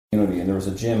community, and there was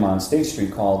a gym on State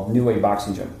Street called New Way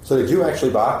Boxing Gym. So did you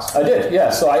actually box? I did, yeah.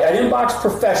 So I didn't box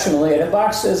professionally. I didn't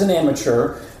box as an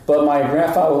amateur, but my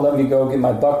grandfather would let me go get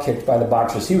my butt kicked by the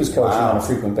boxers he was coaching on a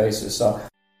frequent basis. So.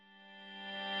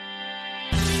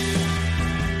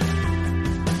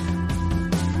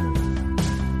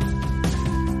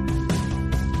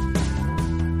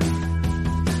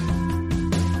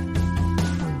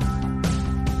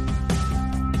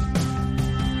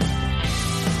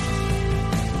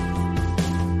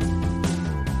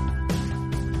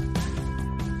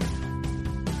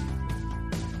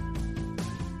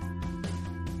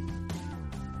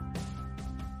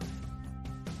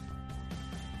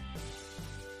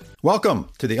 Welcome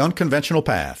to The Unconventional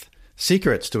Path,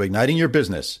 Secrets to Igniting Your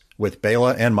Business with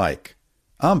Bela and Mike.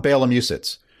 I'm Bela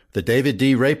Musitz, the David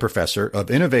D. Ray Professor of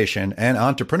Innovation and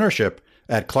Entrepreneurship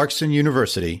at Clarkson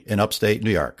University in upstate New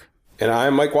York. And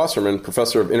I'm Mike Wasserman,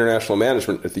 Professor of International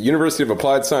Management at the University of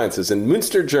Applied Sciences in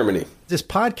Münster, Germany. This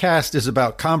podcast is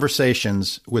about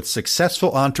conversations with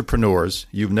successful entrepreneurs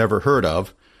you've never heard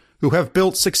of, who have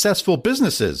built successful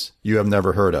businesses you have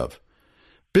never heard of.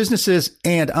 Businesses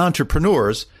and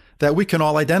entrepreneurs that we can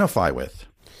all identify with.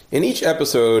 In each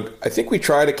episode, I think we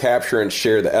try to capture and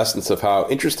share the essence of how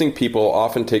interesting people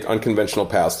often take unconventional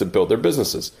paths to build their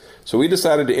businesses. So we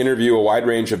decided to interview a wide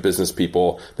range of business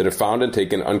people that have found and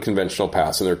taken unconventional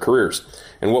paths in their careers.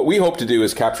 And what we hope to do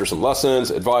is capture some lessons,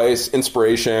 advice,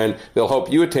 inspiration that'll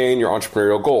help you attain your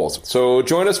entrepreneurial goals. So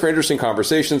join us for interesting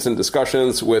conversations and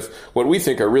discussions with what we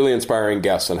think are really inspiring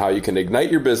guests on how you can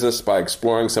ignite your business by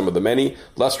exploring some of the many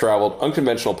less traveled,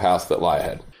 unconventional paths that lie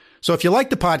ahead. So if you like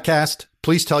the podcast,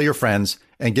 please tell your friends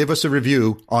and give us a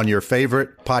review on your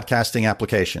favorite podcasting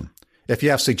application. If you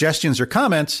have suggestions or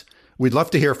comments, we'd love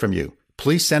to hear from you.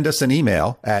 Please send us an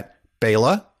email at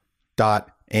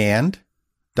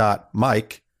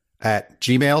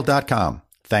bela.and.mike@gmail.com.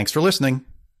 Thanks for listening.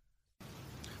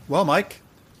 Well, Mike,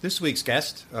 this week's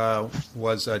guest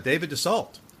was David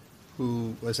Dussault,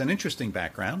 who was an interesting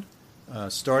background.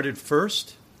 Started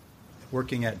first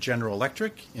working at General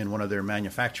Electric in one of their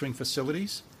manufacturing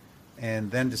facilities,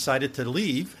 and then decided to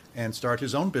leave and start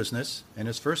his own business, and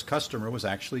his first customer was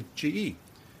actually GE.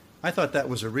 I thought that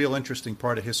was a real interesting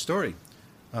part of his story.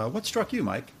 What struck you,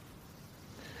 Mike?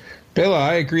 Bela,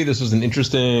 I agree this was an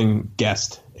interesting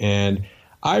guest, and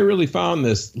I really found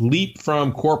this leap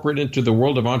from corporate into the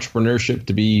world of entrepreneurship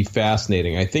to be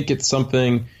fascinating. I think it's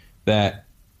something that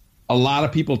a lot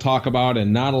of people talk about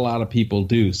and not a lot of people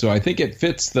do. So I think it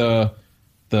fits the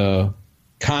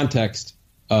context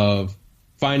of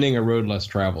finding a road less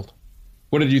traveled.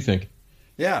 What did you think?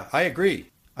 Yeah, I agree.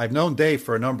 I've known Dave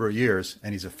for a number of years,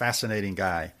 and he's a fascinating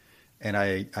guy. And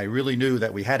I really knew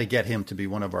that we had to get him to be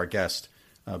one of our guests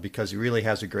because he really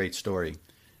has a great story.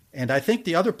 And I think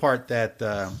the other part that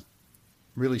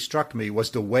really struck me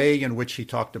was the way in which he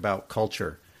talked about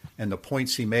culture and the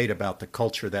points he made about the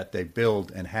culture that they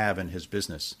build and have in his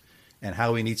business and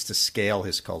how he needs to scale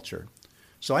his culture.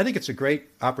 So I think it's a great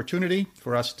opportunity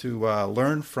for us to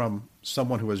learn from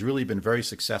someone who has really been very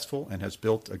successful and has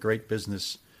built a great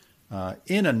business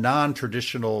in a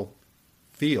non-traditional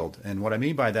field. And what I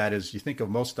mean by that is you think of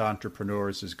most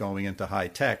entrepreneurs as going into high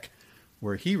tech,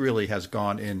 where he really has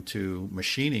gone into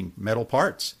machining metal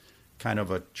parts, kind of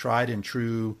a tried and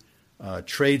true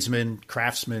tradesman,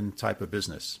 craftsman type of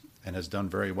business, and has done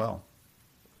very well.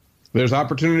 There's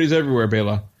opportunities everywhere,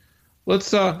 Bela. Let's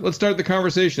start the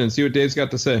conversation and see what Dave's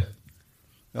got to say.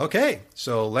 Okay,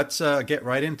 so let's get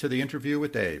right into the interview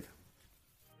with Dave.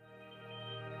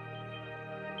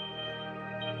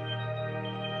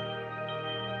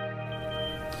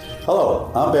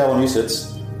 Hello, I'm Bela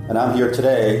Musitz, and I'm here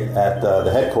today at the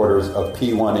headquarters of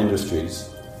P1 Industries.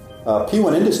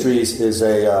 P1 Industries is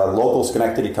a local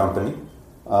Schenectady company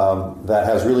that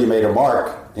has really made a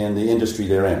mark in the industry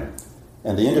they're in.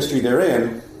 And the industry they're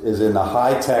in is in the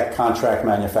high-tech contract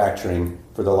manufacturing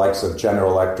for the likes of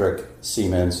General Electric,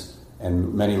 Siemens,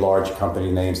 and many large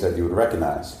company names that you would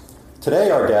recognize.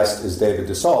 Today our guest is David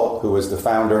Dussault, who is the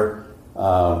founder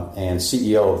and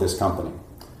CEO of this company.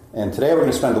 And today we're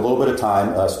going to spend a little bit of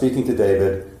time speaking to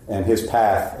David and his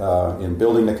path in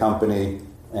building the company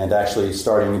and actually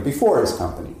starting before his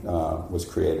company was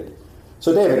created.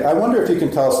 So David, I wonder if you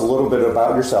can tell us a little bit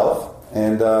about yourself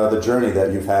and the journey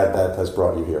that you've had that has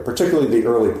brought you here, particularly the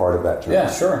early part of that journey. Yeah,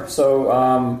 sure. So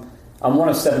I'm one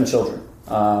of 7 children.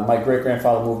 My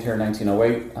great-grandfather moved here in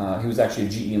 1908. He was actually a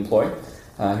GE employee.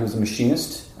 He was a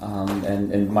machinist.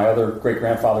 And my other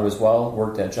great-grandfather as well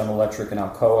worked at General Electric in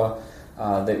Alcoa.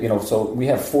 So we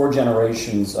have 4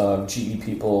 generations of GE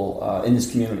people in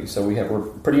this community. So we're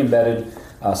pretty embedded.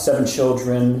 7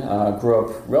 children, grew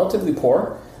up relatively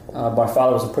poor. My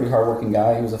father was a pretty hardworking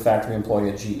guy. He was a factory employee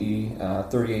at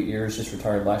GE, 38 years, just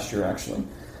retired last year, actually.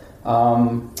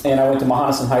 And I went to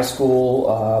Mohonasen High School,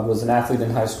 was an athlete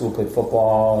in high school, played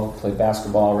football, played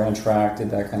basketball, ran track, did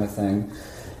that kind of thing.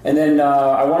 And then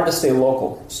I wanted to stay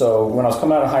local. So when I was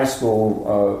coming out of high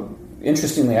school,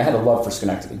 interestingly, I had a love for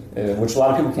Schenectady, which a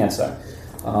lot of people can't say.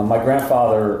 My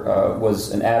grandfather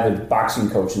was an avid boxing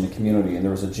coach in the community, and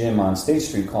there was a gym on State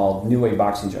Street called New Way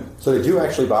Boxing Gym. So did you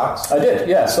actually box? I did,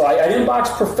 yeah. So I didn't box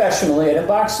professionally. I didn't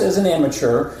box as an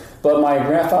amateur, but my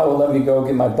grandfather would let me go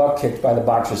get my butt kicked by the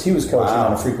boxers he was coaching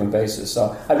on a frequent basis.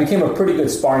 So I became a pretty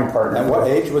good sparring partner. And what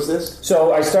age was this?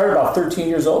 So I started about 13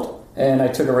 years old. And I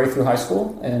took it right through high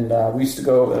school, and we used to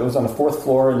go, it was on the 4th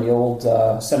floor in the old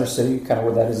Center City, kind of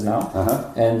where that is now.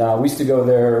 Uh-huh. And we used to go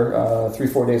there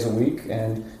 3-4 days a week,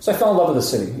 and so I fell in love with the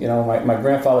city. You know, my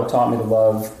grandfather taught me to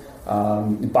love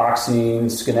boxing,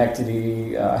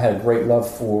 Schenectady. I had a great love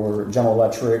for General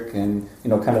Electric and, you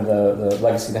know, kind of the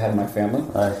legacy that I had in my family.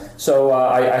 Right. So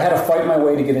I had to fight my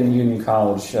way to get into Union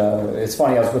College. It's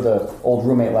funny, I was with an old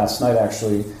roommate last night,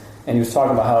 actually, and he was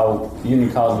talking about how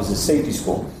Union College was a safety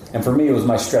school. And for me, it was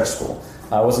my stretch school.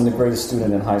 I wasn't the greatest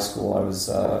student in high school.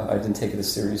 I didn't take it as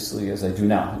seriously as I do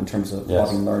now in terms of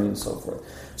loving learning and so forth.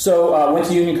 So I went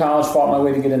to Union College, fought my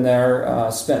way to get in there,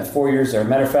 spent 4 years there.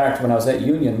 Matter of fact, when I was at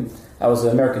Union, I was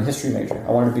an American history major.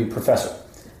 I wanted to be a professor.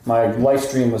 My life's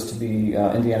dream was to be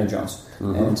Indiana Jones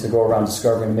and to go around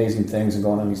discovering amazing things and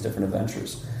going on these different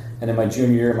adventures. And in my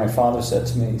junior year, my father said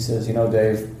to me, he says, you know,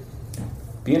 Dave,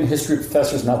 being a history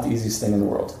professor is not the easiest thing in the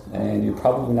world, and you're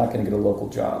probably not going to get a local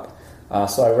job.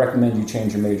 So I recommend you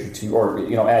change your major to, or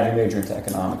add your major into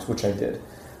economics, which I did.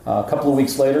 A couple of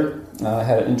weeks later, I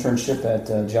had an internship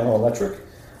at General Electric.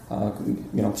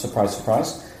 Surprise,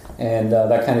 surprise, and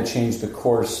that kind of changed the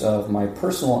course of my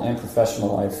personal and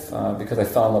professional life because I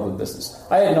fell in love with business.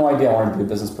 I had no idea I wanted to be a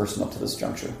business person up to this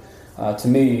juncture. To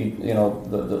me, you know,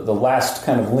 the last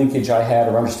kind of linkage I had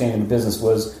or understanding of business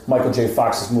was Michael J.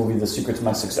 Fox's movie, The Secret to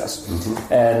My Success.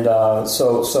 Mm-hmm. And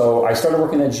so I started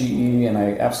working at GE, and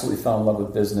I absolutely fell in love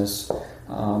with business.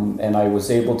 And I was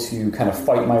able to kind of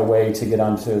fight my way to get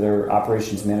onto their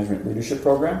operations management leadership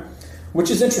program,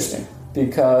 which is interesting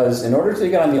because in order to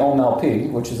get on the OMLP,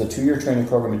 which is a 2-year training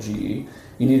program at GE, you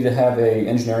needed to have an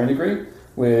engineering degree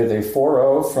with a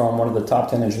 4.0 from one of the top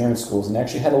 10 engineering schools, and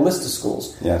actually had a list of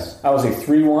schools. Yes. I was a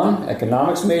 3.1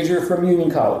 economics major from Union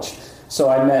College. So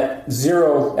I met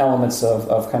 0 elements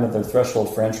of kind of the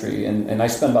threshold for entry, and I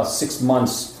spent about 6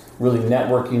 months really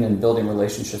networking and building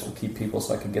relationships with key people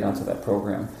so I could get onto that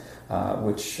program,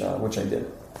 which I did.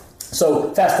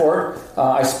 So fast forward,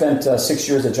 I spent 6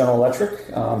 years at General Electric,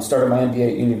 started my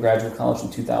MBA at Union Graduate College in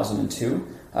 2002.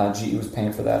 GE was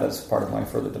paying for that as part of my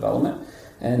further development.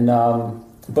 And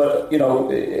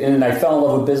and I fell in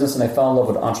love with business, and I fell in love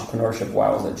with entrepreneurship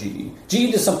while I was at GE.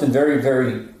 GE did something very,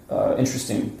 very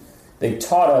interesting. They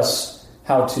taught us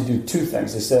how to do 2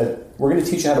 things. They said, we're going to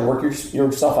teach you how to work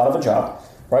yourself out of a job,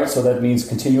 right? So that means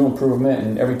continual improvement,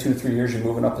 and every 2 to 3 years you're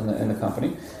moving up in the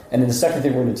company. And then the second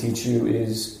thing we're going to teach you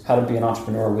is how to be an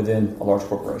entrepreneur within a large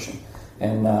corporation.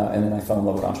 And then I fell in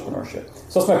love with entrepreneurship.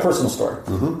 So that's my personal story.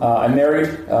 Mm-hmm. I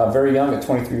married very young, at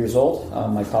 23 years old,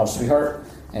 my college sweetheart.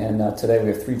 And today we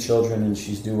have 3 children, and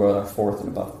she's due our 4th in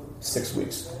about 6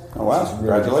 weeks. Oh, wow. Really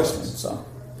congratulations.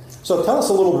 So tell us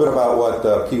a little bit about what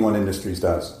P1 Industries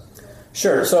does.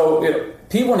 Sure. So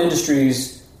P1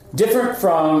 Industries, different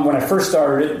from when I first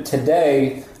started it.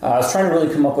 Today, I was trying to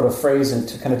really come up with a phrase and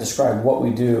to kind of describe what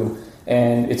we do.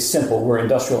 And it's simple. We're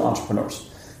industrial entrepreneurs.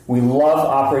 We love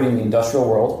operating in the industrial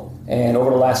world. And over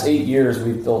the last 8 years,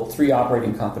 we've built 3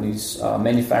 operating companies,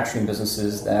 manufacturing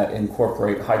businesses that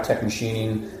incorporate high-tech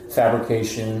machining,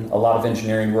 fabrication, a lot of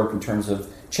engineering work in terms of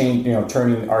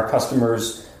turning our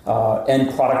customers'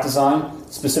 end product design,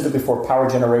 specifically for power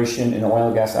generation and oil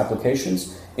and gas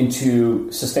applications,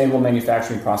 into sustainable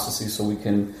manufacturing processes so we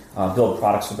can build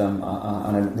products for them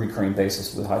on a recurring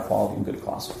basis with high quality and good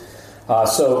cost.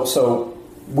 So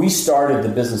we started the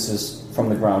businesses from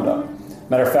the ground up.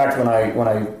 Matter of fact, when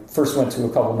I first went to a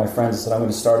couple of my friends and said, I'm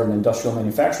going to start an industrial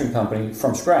manufacturing company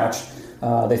from scratch,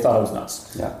 they thought I was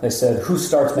nuts. Yeah. They said, who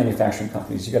starts manufacturing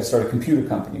companies? You got to start a computer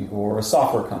company or a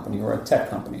software company or a tech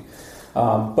company.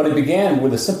 But it began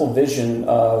with a simple vision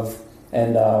of,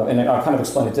 and I'll kind of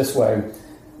explain it this way.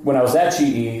 When I was at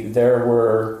GE, there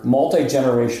were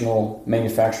multi-generational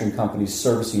manufacturing companies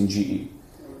servicing GE.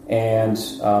 And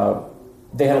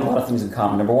they had a lot of things in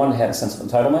common. Number one, they had a sense of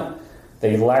entitlement.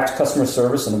 They lacked customer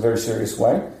service in a very serious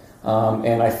way.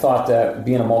 And I thought that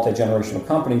being a multi-generational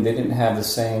company, they didn't have the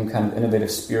same kind of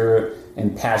innovative spirit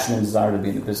and passion and desire to be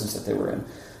in the business that they were in.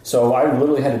 So I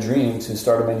literally had a dream to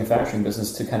start a manufacturing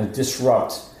business to kind of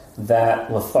disrupt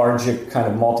that lethargic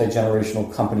kind of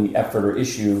multi-generational company effort or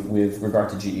issue with regard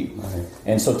to GE. Right.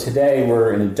 And so today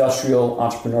we're an industrial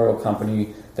entrepreneurial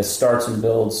company that starts and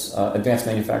builds advanced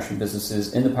manufacturing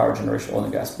businesses in the power generation oil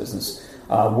and gas business,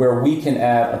 where we can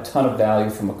add a ton of value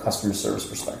from a customer service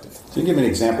perspective. So you give me an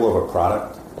example of a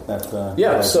product that...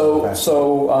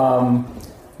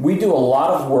 We do a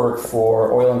lot of work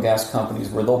for oil and gas companies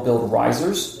where they'll build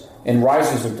risers. And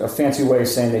risers are a fancy way of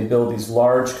saying they build these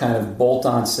large kind of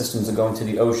bolt-on systems that go into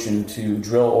the ocean to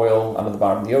drill oil out of the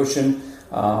bottom of the ocean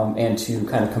and to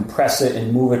kind of compress it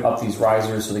and move it up these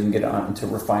risers so they can get it into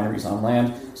refineries on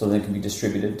land so they can be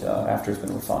distributed after it's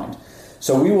been refined.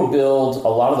 So we will build a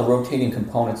lot of the rotating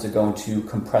components that go into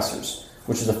compressors,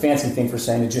 which is a fancy thing for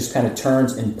saying it just kind of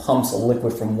turns and pumps a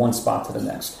liquid from one spot to the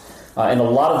next. And a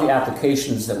lot of the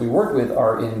applications that we work with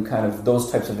are in kind of those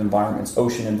types of environments,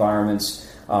 ocean environments,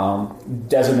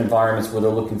 desert environments where they're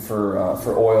looking for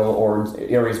oil, or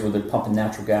areas where they're pumping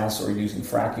natural gas or using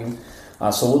fracking.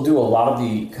 So we'll do a lot of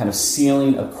the kind of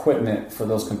sealing equipment for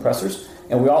those compressors.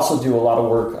 And we also do a lot of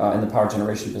work in the power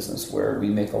generation business where we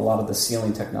make a lot of the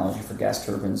sealing technology for gas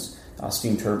turbines,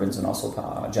 steam turbines, and also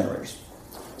generators.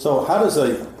 So how does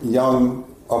a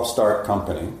young upstart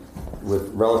company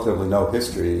with relatively no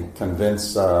history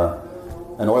convince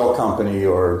an oil company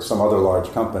or some other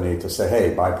large company to say,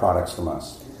 hey, buy products from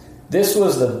us? This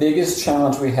was the biggest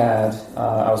challenge we had.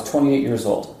 I was 28 years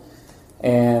old.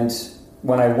 And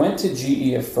when I went to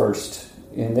GE at first,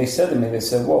 and they said to me,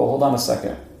 whoa, hold on a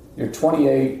second. You're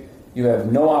 28, you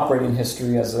have no operating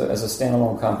history as a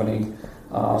standalone company.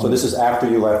 So this is after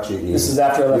you left GE. This is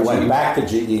after I left GE. You went back to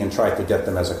GE and tried to get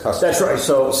them as a customer. That's right.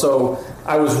 So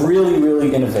I was really,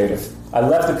 really innovative. I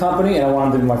left the company and I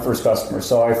wanted to be my first customer.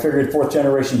 So I figured fourth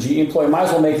generation GE employee, might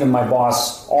as well make them my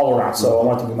boss all around. So I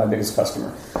wanted to be my biggest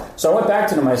customer. So I went back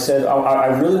to them. I said, I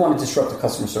really want to disrupt the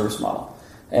customer service model.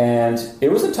 And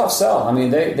it was a tough sell. I mean,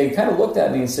 they kind of looked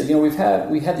at me and said,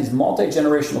 we had these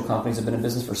multi-generational companies that have been in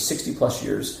business for 60 plus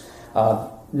years.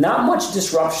 Not much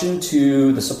disruption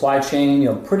to the supply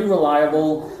chain, pretty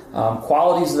reliable,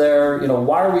 quality's there,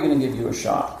 why are we going to give you a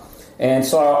shot? And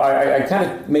so I kind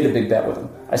of made a big bet with them.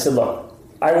 I said, look,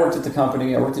 I worked at the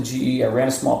company, I worked at GE, I ran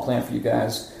a small plant for you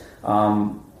guys.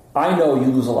 I know you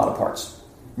lose a lot of parts,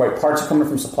 right? Parts are coming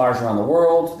from suppliers around the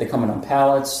world, they come in on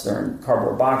pallets, they're in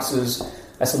cardboard boxes.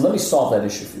 I said, let me solve that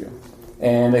issue for you.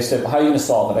 And they said, how are you going to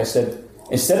solve it? I said,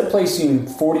 instead of placing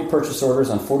 40 purchase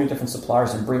orders on 40 different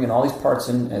suppliers and bringing all these parts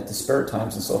in at disparate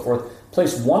times and so forth,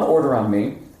 place one order on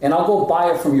me, and I'll go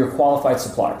buy it from your qualified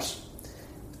suppliers.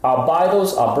 I'll buy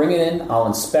those, I'll bring it in, I'll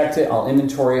inspect it, I'll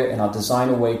inventory it, and I'll design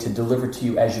a way to deliver to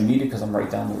you as you need it because I'm right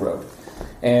down the road.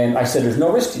 And I said, there's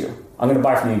no risk to you. I'm going to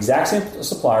buy from the exact same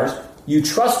suppliers. You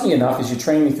trust me enough as you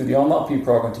train me through the OMLP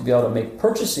program to be able to make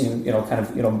purchasing,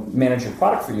 manage your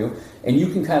product for you, and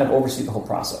you can kind of oversee the whole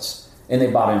process. And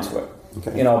they bought into it.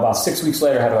 Okay. About 6 weeks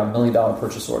later, I had a $1 million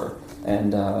purchase order,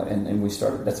 and we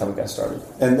started. That's how we got started.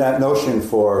 And that notion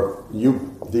for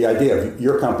you, the idea of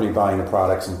your company buying the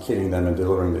products and kitting them and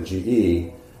delivering to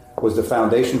GE, was the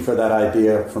foundation for that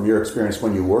idea from your experience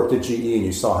when you worked at GE and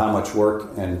you saw how much work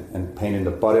and pain in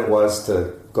the butt it was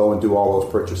to go and do all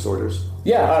those purchase orders?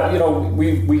 Yeah,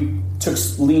 we took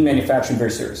lean manufacturing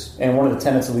very serious, and one of the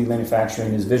tenets of lean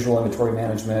manufacturing is visual inventory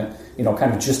management.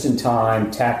 Kind of just in time,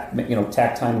 tack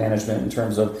time management in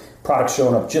terms of products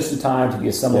showing up just in time to be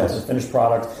assembled as a finished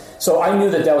product. So I knew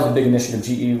that was a big initiative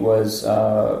GE was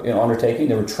undertaking.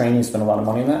 They were training, spent a lot of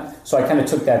money on that. So I kind of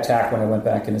took that tack when I went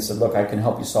back and said, look, I can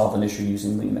help you solve an issue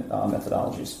using lean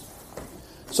methodologies.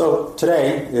 So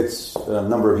today, it's a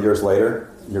number of years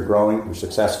later, you're growing, you're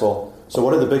successful. So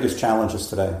what are the biggest challenges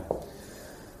today?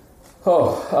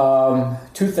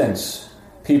 Two things: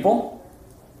 people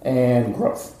and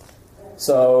growth.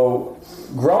 So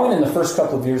growing in the first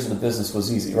couple of years of the business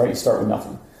was easy, right? You start with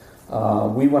nothing.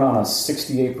 We went on a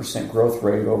 68% growth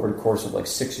rate over the course of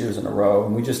 6 years in a row,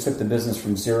 and we just took the business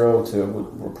from zero to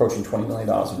we're approaching $20 million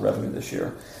in revenue this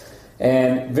year.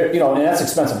 And and that's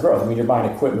expensive growth. I mean, you're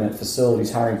buying equipment,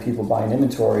 facilities, hiring people, buying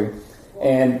inventory,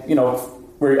 and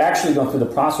we're actually going through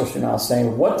the process right now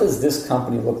saying, what does this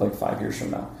company look like 5 years from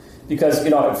now? Because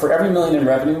for every $1 million in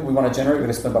revenue we want to generate, we're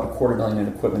going to spend about $250,000 in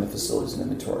equipment and facilities and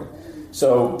inventory.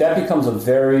 So that becomes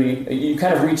you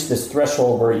kind of reach this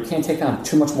threshold where you can't take on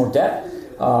too much more debt.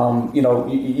 You don't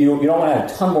want to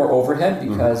add a ton more overhead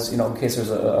because in case there's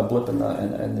a blip in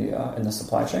the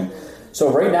supply chain. So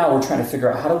right now we're trying to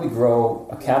figure out how do we grow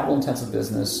a capital intensive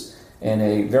business in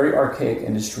a very archaic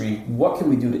industry. What can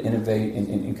we do to innovate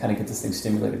and kind of get this thing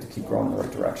stimulated to keep growing in the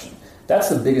right direction? That's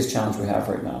the biggest challenge we have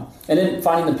right now. And then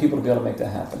finding the people to be able to make that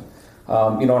happen.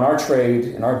 In our trade,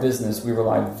 in our business, we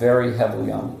rely very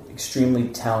heavily on extremely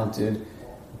talented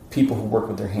people who work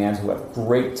with their hands, who have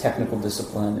great technical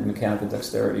discipline and mechanical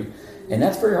dexterity. And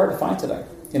that's very hard to find today.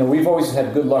 We've always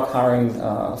had good luck hiring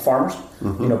farmers.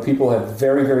 People have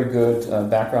very, very good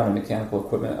background in mechanical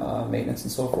equipment maintenance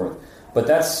and so forth. But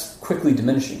that's quickly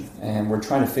diminishing. And we're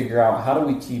trying to figure out how do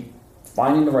we keep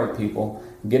finding the right people,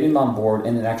 getting them on board,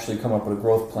 and then actually come up with a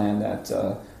growth plan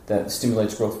that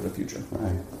stimulates growth for the future.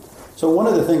 Right. So one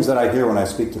of the things that I hear when I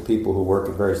speak to people who work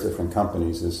at various different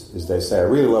companies is they say, I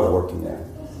really love working there.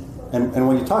 And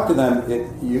when you talk to them,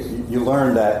 you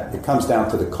learn that it comes down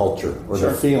to the culture or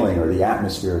the feeling or the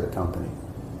atmosphere of the company.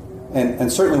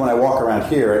 And certainly when I walk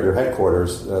around here at your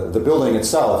headquarters, the building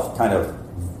itself kind of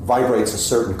vibrates a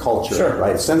certain culture,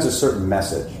 right? It sends a certain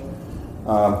message.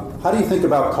 How do you think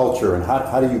about culture, and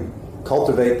how do you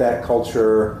cultivate that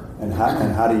culture, and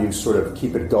how do you sort of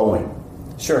keep it going?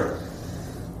 Sure.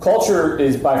 Culture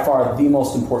is by far the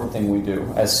most important thing we do.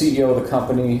 As CEO of the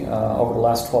company, over the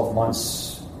last 12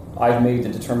 months, I've made the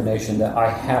determination that I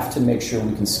have to make sure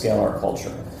we can scale our culture.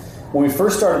 When we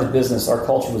first started the business, our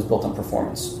culture was built on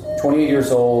performance. 28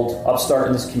 years old, upstart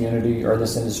in this community or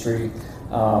this industry.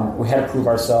 We had to prove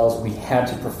ourselves. We had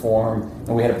to perform,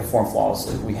 and we had to perform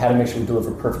flawlessly. We had to make sure we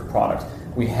delivered perfect product.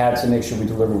 We had to make sure we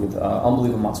delivered with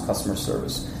unbelievable amounts of customer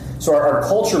service. So our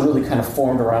culture really kind of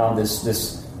formed around this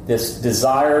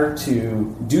desire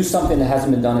to do something that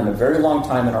hasn't been done in a very long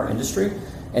time in our industry,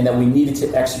 and that we needed to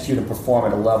execute and perform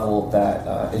at a level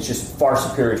that is just far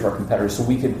superior to our competitors, so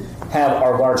we could have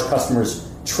our large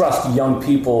customers trust young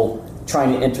people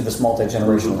trying to enter this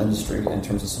multi-generational industry in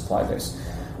terms of supply base.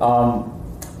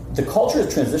 The culture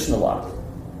has transitioned a lot.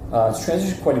 It's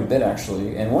transitioned quite a bit,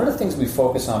 actually. And one of the things we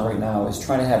focus on right now is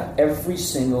trying to have every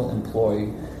single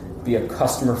employee be a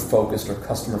customer-focused or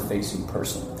customer-facing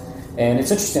person. And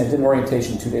it's interesting, I did an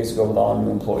orientation 2 days ago with all our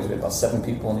new employees. We had about 7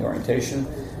 people in the orientation,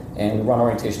 and we run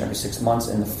orientation every 6 months.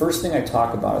 And the first thing I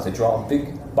talk about is I draw a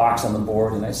big box on the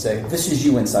board, and I say, this is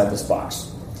you inside this box.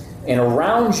 And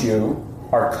around you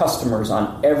are customers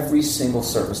on every single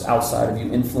surface outside of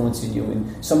you, influencing you,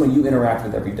 and someone you interact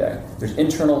with every day. There's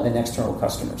internal and external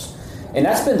customers. And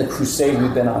that's been the crusade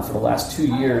we've been on for the last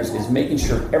 2 years, is making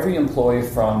sure every employee,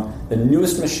 from the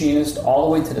newest machinist all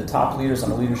the way to the top leaders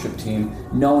on the leadership team,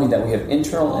 knowing that we have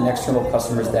internal and external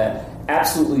customers that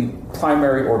absolutely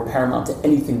primary or paramount to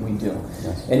anything we do.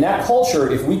 Yes. And that culture,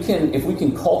 if we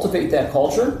can cultivate that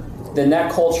culture, then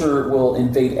that culture will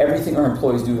invade everything our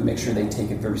employees do to make sure they take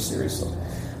it very seriously.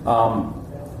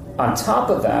 On top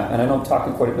of that, and I know I'm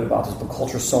talking quite a bit about this, but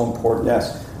culture is so important.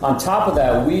 Yes. On top of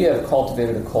that, we have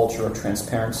cultivated a culture of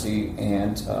transparency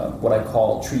and what I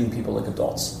call treating people like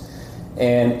adults.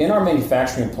 And in our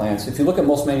manufacturing plants, if you look at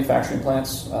most manufacturing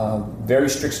plants, very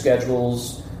strict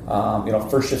schedules.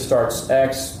 First shift starts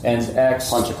X, ends X.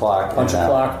 Punch a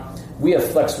clock. We have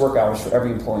flex work hours for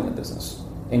every employee in the business,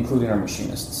 including our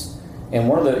machinists. And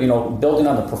one of the, building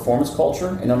on the performance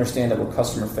culture and understand that we're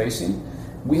customer facing,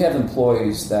 we have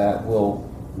employees that will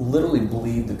literally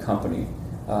bleed the company,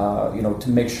 to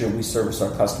make sure we service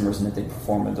our customers and that they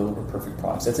perform and deliver perfect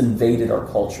products. That's invaded our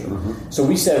culture. Mm-hmm. So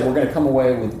we said we're going to come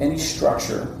away with any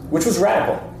structure, which was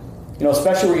radical,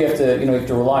 especially where you have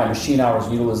to rely on machine hours,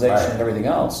 utilization, right, and everything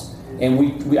else.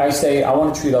 And I say I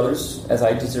want to treat others as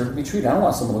I deserve to be treated. I don't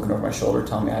want someone looking over my shoulder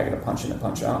telling me I got to punch in and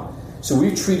punch out. So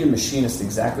we've treated machinists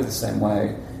exactly the same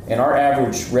way, and our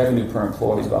average revenue per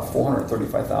employee is about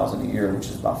 $435,000 a year, which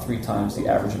is about 3 times the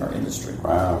average in our industry.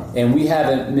 Wow! And we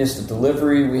haven't missed a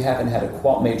delivery, we haven't had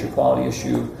a major quality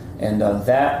issue, and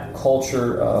that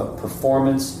culture of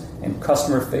performance and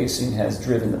customer facing has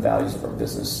driven the values of our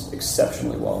business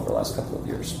exceptionally well over the last couple of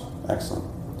years. Excellent.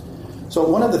 So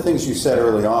one of the things you said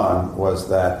early on was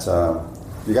that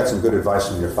you got some good advice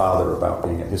from your father about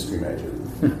being a history major.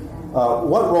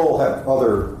 What role have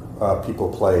other people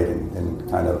played in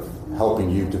kind of helping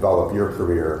you develop your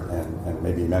career and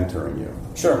maybe mentoring you?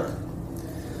 Sure.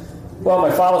 Well,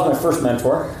 my father was my first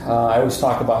mentor. I always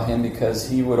talk about him because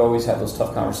he would always have those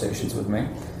tough conversations with me.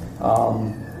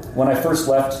 When I first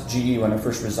left GE, when I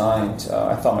first resigned,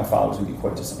 I thought my father was going to be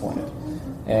quite disappointed.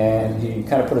 And he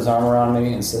kind of put his arm around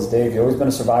me and says, Dave, you've always been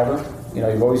a survivor.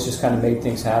 You've always just kind of made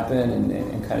things happen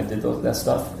and kind of did that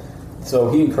stuff.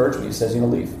 So he encouraged me. He says,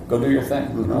 leave. Go do your thing.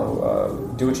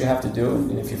 Mm-hmm. Do what you have to do.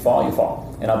 And if you fall, you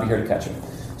fall. And I'll be here to catch you.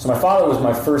 So my father was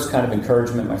my first kind of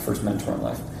encouragement, my first mentor in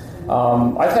life.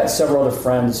 I've had several other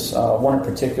friends, one in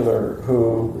particular,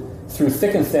 who through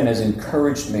thick and thin has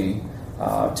encouraged me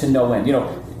to no end.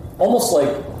 Almost like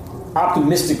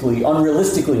optimistically,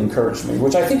 unrealistically encouraged me,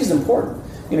 which I think is important.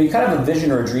 you kind of have a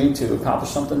vision or a dream to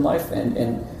accomplish something in life.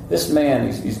 And this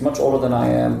man, he's much older than I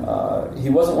am. He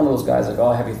wasn't one of those guys like,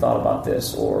 oh, have you thought about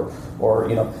this? Or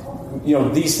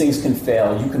these things can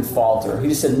fail. You can falter. He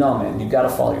just said, no, man, you've got to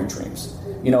follow your dreams.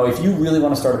 If you really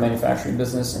want to start a manufacturing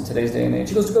business in today's day and age,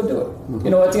 he goes, go do it.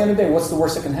 Mm-hmm. At the end of the day, what's the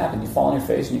worst that can happen? You fall on your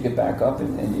face and you get back up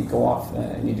and you go off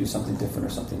and you do something different or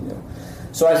something new.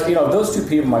 So as those two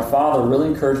people, my father really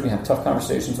encouraged me to have tough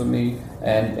conversations with me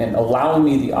and allowing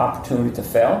me the opportunity to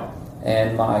fail.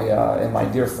 And my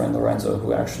dear friend Lorenzo,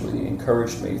 who actually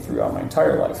encouraged me throughout my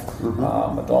entire life,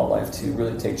 adult life, to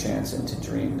really take chance and to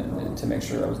dream and to make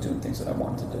sure that I was doing things that I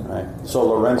wanted to do. Right. So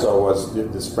Lorenzo was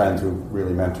this friend who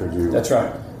really mentored you. That's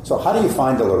right. So how do you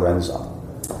find a Lorenzo?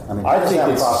 I mean, how does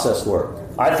that process work?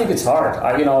 I think it's hard.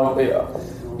 I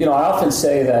often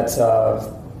say that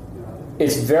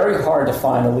it's very hard to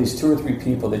find at least 2 or 3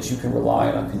 people that you can rely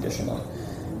on unconditionally.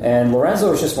 And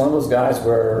Lorenzo was just one of those guys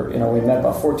where, we met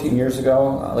about 14 years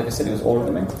ago. Like I said, he was older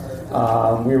than me.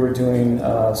 We were doing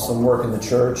some work in the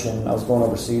church, and I was going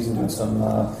overseas and doing some,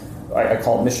 I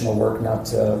call it missional work,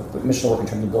 but missional work in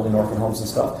terms of building orphan homes and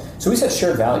stuff. So we had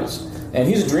shared values. And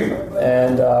he's a dreamer.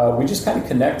 And we just kind of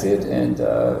connected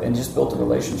and just built a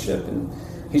relationship. And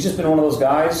he's just been one of those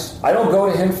guys. I don't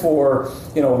go to him for,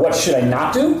 what should I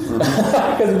not do?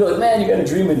 Because he'd be like, man, you got to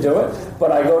dream and do it.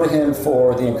 But I go to him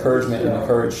for the encouragement and the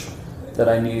courage that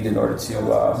I need in order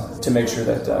to make sure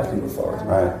that I can move forward.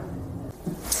 Right.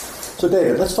 So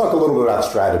David, let's talk a little bit about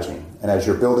strategy. And as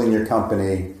you're building your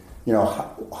company,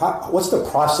 what's the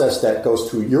process that goes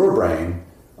through your brain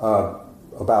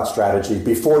about strategy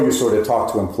before you sort of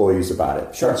talk to employees about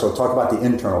it? Sure. So talk about the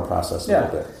internal process a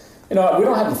little bit. We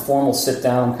don't have a formal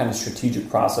sit-down kind of strategic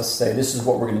process to say this is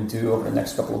what we're going to do over the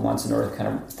next couple of months in order to kind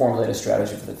of formulate a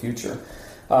strategy for the future.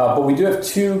 But we do have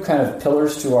 2 kind of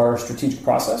pillars to our strategic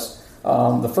process.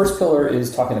 The first pillar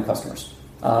is talking to customers.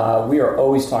 We are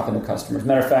always talking to customers.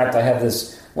 Matter of fact, I have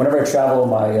this, whenever I travel,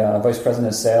 my vice president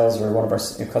of sales or one of our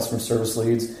customer service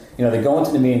leads, they go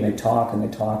into the meeting, they talk and they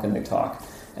talk and they talk.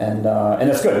 And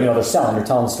that's good. They're selling, they're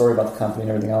telling the story about the company and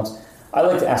everything else. I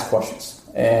like to ask questions.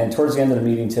 And towards the end of the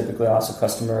meeting, typically I'll ask a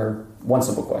customer one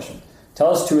simple question.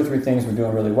 Tell us 2 or 3 things we're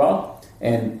doing really well,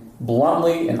 and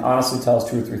bluntly and honestly tell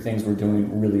us 2 or 3 things we're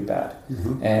doing really bad.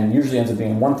 Mm-hmm. And usually ends up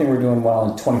being 1 thing we're doing well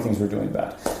and 20 things we're doing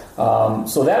bad.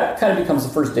 So that kind of becomes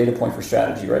the first data point for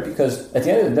strategy, right? Because at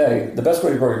the end of the day, the best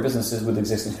way to grow your business is with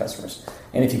existing customers.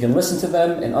 And if you can listen to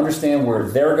them and understand where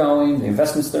they're going, the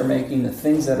investments they're making, the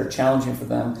things that are challenging for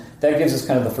them, that gives us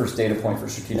kind of the first data point for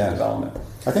strategic development.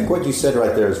 I think what you said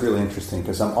right there is really interesting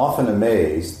because I'm often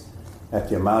amazed at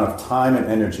the amount of time and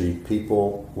energy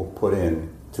people will put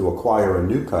in to acquire a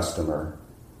new customer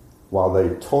while they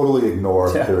totally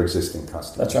ignore their existing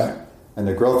customers. That's right. And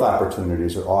the growth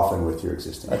opportunities are often with your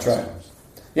existing customers.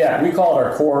 Right. Yeah, we call it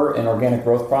our core and organic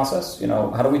growth process.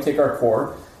 How do we take our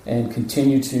core and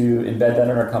continue to embed that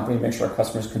in our company, make sure our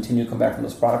customers continue to come back from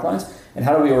those product lines, and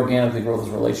how do we organically grow those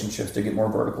relationships to get more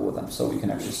vertical with them so we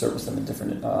can actually service them in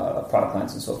different product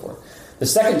lines and so forth. The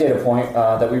second data point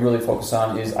that we really focus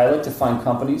on is I like to find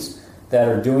companies that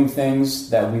are doing things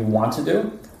that we want to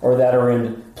do or that are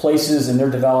in places in their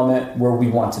development where we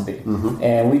want to be. Mm-hmm.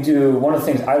 And we do, one of the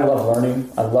things, I love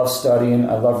learning, I love studying,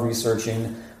 I love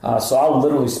researching. So I'll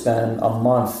literally spend a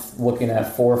month looking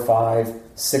at 4, 5,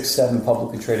 6, 7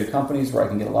 publicly traded companies where I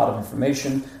can get a lot of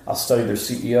information. I'll study their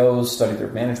CEOs, study their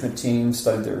management teams,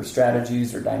 study their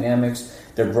strategies, their dynamics,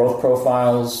 their growth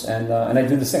profiles, and I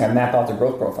do this thing. I map out their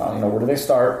growth profile. Where do they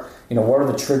start? What are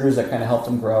the triggers that kind of help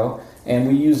them grow? And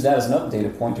we use that as another data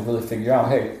point to really figure out,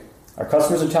 hey, our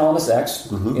customers are telling us X.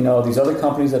 Mm-hmm. These other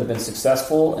companies that have been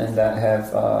successful and that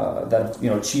have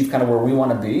achieved kind of where we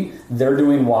want to be, they're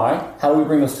doing Y. How do we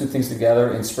bring those 2 things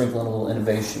together and sprinkle in a little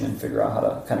innovation and figure out how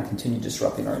to kind of continue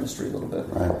disrupting our industry a little bit?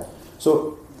 Right.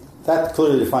 So that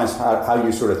clearly defines how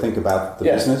you sort of think about the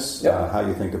business, how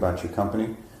you think about your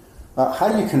company.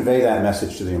 How do you convey that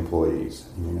message to the employees?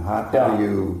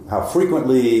 How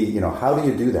frequently, how do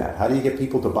you do that? How do you get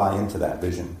people to buy into that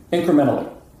vision?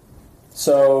 Incrementally.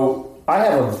 So I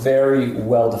have a very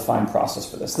well-defined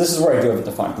process for this. This is where I do have a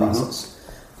defined process.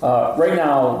 Mm-hmm. Right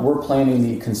now, we're planning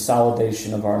the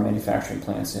consolidation of our manufacturing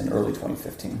plants in early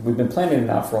 2015. We've been planning it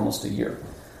now for almost a year.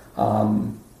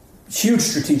 Huge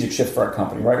strategic shift for our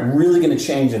company, right? Really going to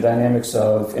change the dynamics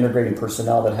of integrating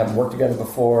personnel that haven't worked together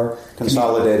before.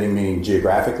 Consolidating meaning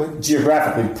geographically?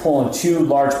 Geographically, pulling 2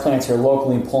 large plants here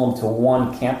locally and pull them to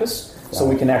 1 campus. So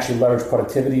we can actually leverage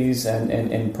productivities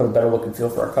and put a better look and feel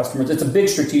for our customers. It's a big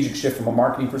strategic shift from a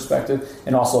marketing perspective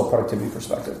and also a productivity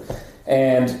perspective.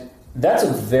 And that's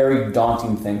a very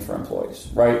daunting thing for employees,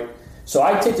 right? So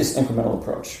I take this incremental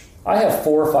approach. I have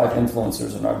 4 or 5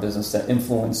 influencers in our business that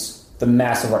influence the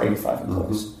mass of our 85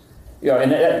 employees.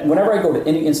 Mm-hmm. And whenever I go to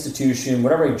any institution,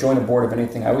 whenever I join a board of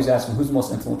anything, I always ask them, who's the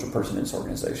most influential person in this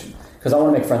organization? Because I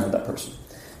want to make friends with that person.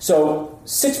 So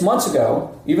 6 months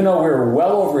ago, even though we were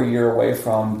well over a year away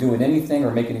from doing anything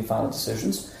or making any final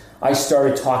decisions, I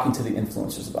started talking to the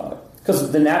influencers about it.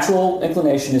 Because the natural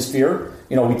inclination is fear.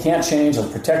 We can't change.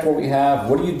 Let's protect what we have.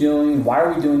 What are you doing? Why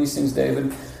are we doing these things,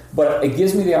 David? But it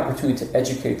gives me the opportunity to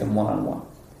educate them one-on-one.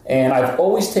 And I've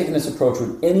always taken this approach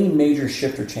with any major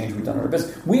shift or change we've done in our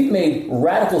business. We've made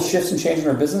radical shifts and changes in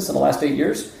our business in the last 8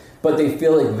 years, but they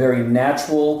feel like very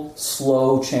natural,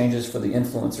 slow changes for the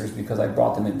influencers because I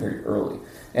brought them in very early.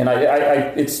 And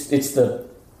it's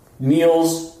the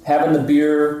meals, having the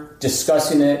beer,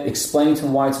 discussing it, explaining to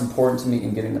them why it's important to me,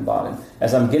 and getting them bought in.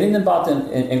 As I'm getting them bought in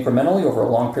incrementally over a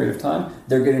long period of time,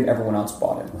 they're getting everyone else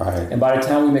bought in. Right. And by the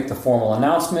time we make the formal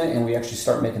announcement and we actually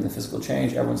start making the physical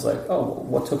change, everyone's like, oh,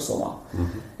 what took so long?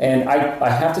 Mm-hmm. And I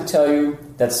have to tell you,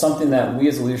 that's something that we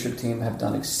as a leadership team have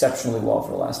done exceptionally well for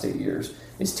the last 8 years,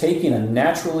 is taking a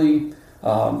naturally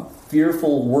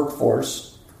fearful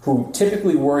workforce who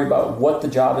typically worry about what the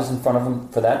job is in front of them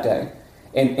for that day,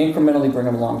 and incrementally bring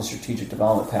them along the strategic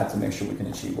development path to make sure we can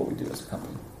achieve what we do as a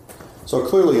company. So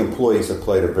clearly employees have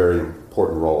played a very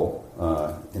important role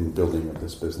in building of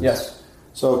this business. Yes.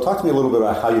 So talk to me a little bit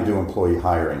about how you do employee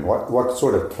hiring. What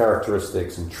sort of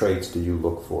characteristics and traits do you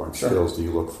look for and skills do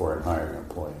you look for in hiring an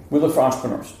employee? We look for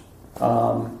entrepreneurs.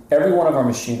 Every one of our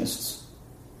machinists,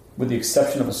 with the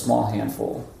exception of a small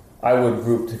handful, I would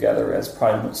group together as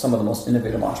probably some of the most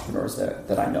innovative entrepreneurs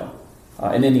that I know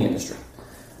in any industry.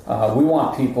 We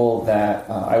want people that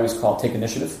I always call take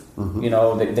initiative.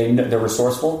 Mm-hmm. They're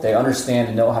resourceful. They understand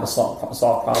and know how to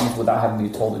solve problems without having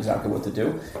to be told exactly what to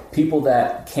do. People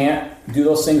that can't do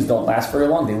those things don't last very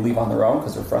long. They leave on their own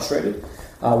because they're frustrated.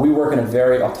 We work in a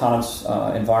very autonomous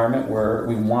environment where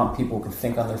we want people who can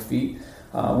think on their feet.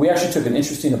 We actually took an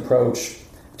interesting approach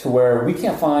to where we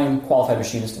can't find qualified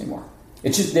machinists anymore.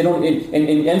 It's just it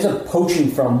ends up poaching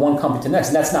from one company to the next,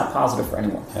 and that's not positive for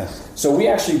anyone. Yes. So we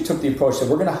actually took the approach that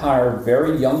we're going to hire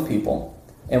very young people,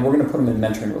 and we're going to put them in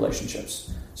mentoring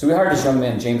relationships. So we hired this young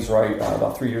man, James Wright,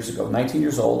 about 3 years ago, 19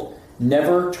 years old,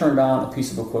 never turned on a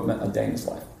piece of equipment a day in his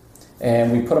life.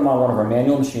 And we put him on one of our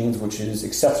manual machines, which is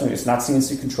exceptional. It's not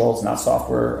CNC controlled, it's not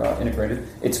software integrated.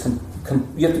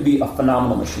 You have to be a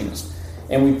phenomenal machinist.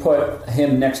 And we put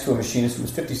him next to a machinist who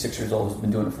was 56 years old, who's been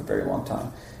doing it for a very long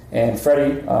time. And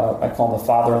Freddie, I call him the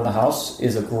father in the house,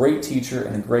 is a great teacher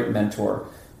and a great mentor.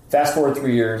 Fast forward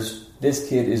 3 years, this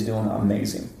kid is doing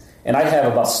amazing. And I have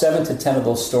about 7 to 10 of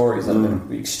those stories that have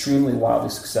been extremely wildly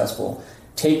successful,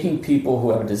 taking people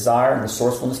who have a desire and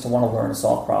resourcefulness to want to learn and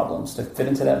solve problems, to fit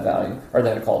into that value or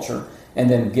that culture, and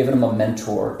then giving them a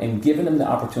mentor and giving them the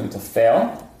opportunity to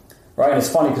fail. Right? And it's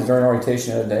funny because during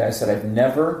orientation the other day, I said I've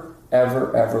never,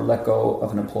 ever, ever let go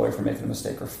of an employee for making a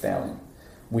mistake or failing.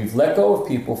 We've let go of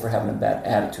people for having a bad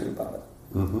attitude about it,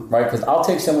 right? Because I'll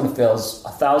take someone who fails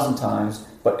 1,000 times,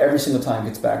 but every single time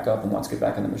gets back up and wants to get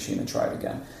back in the machine and try it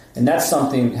again. And that's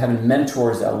something, having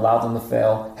mentors that allow them to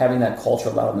fail, having that culture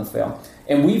allow them to fail.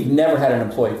 And we've never had an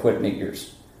employee quit in 8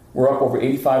 years. We're up over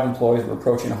 85 employees. We're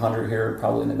approaching 100 here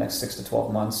probably in the next 6 to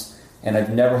 12 months. And I've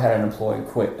never had an employee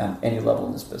quit on any level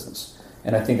in this business.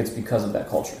 And I think it's because of that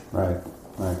culture. Right.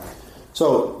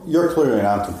 So you're clearly an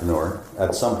entrepreneur.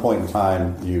 At some point in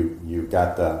time, you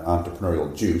got the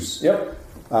entrepreneurial juice. Yep.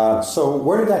 So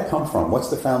where did that come from? What's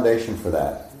the foundation for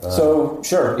that?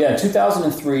 In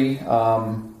 2003,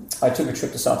 I took a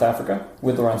trip to South Africa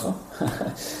with Lorenzo.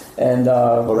 And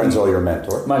Lorenzo, your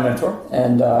mentor. My mentor.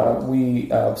 And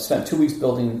we spent 2 weeks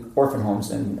building orphan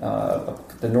homes in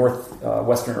the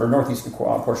northwestern or northeastern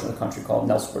portion of the country called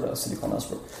Nelspruit, a city called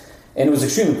Nelspruit. And it was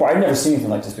extremely important. I'd never seen anything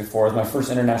like this before. It was my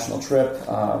first international trip.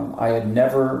 I had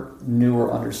never knew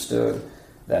or understood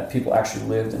that people actually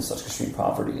lived in such extreme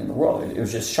poverty in the world. It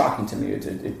was just shocking to me.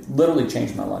 It literally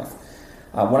changed my life.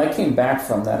 When I came back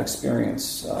from that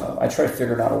experience, I tried to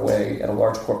figure out a way at a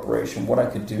large corporation what I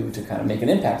could do to kind of make an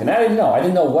impact. And I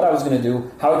didn't know what I was going to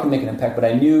do, how I could make an impact, but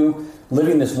I knew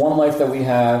living this one life that we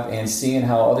have and seeing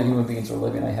how other human beings are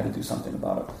living, I had to do something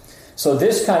about it. So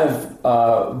this kind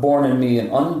of born in me an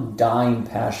undying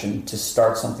passion to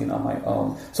start something on my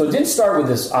own. So it didn't start with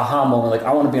this aha moment, like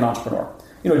I want to be an entrepreneur.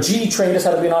 GE trained us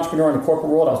how to be an entrepreneur in the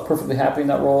corporate world. I was perfectly happy in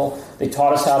that role. They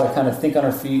taught us how to kind of think on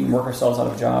our feet and work ourselves out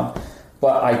of a job.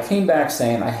 But I came back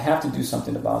saying I have to do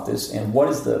something about this. And what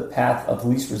is the path of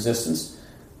least resistance?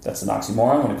 That's an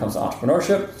oxymoron when it comes to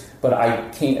entrepreneurship. But I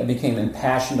became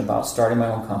impassioned about starting my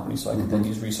own company so I could then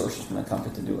use resources from that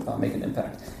company to make an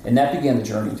impact. And that began the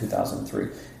journey in 2003.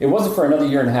 It wasn't for another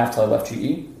year and a half till I left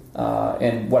GE.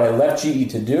 And what I left GE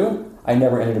to do, I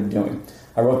never ended up doing.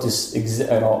 I wrote this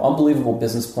unbelievable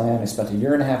business plan. I spent a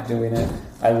year and a half doing it.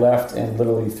 I left and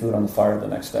literally threw it on the fire the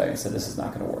next day and said, this is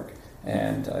not going to work.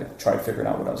 And I tried figuring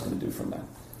out what I was going to do from there.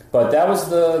 But that's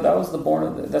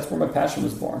where my passion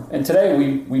was born. And today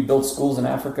we build schools in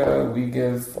Africa. We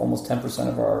give almost 10%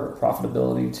 of our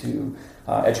profitability to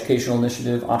educational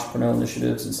initiatives, entrepreneurial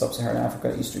initiatives in sub-Saharan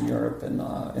Africa, Eastern Europe, and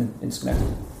in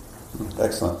Schenectady.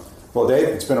 Excellent. Well, Dave,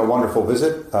 it's been a wonderful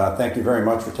visit. Thank you very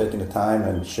much for taking the time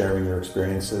and sharing your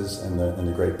experiences and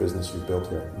the great business you've built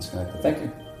here in Schenectady. Thank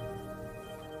you.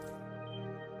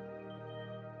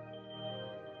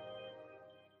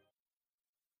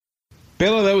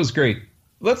 Bela, that was great.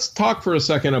 Let's talk for a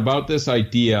second about this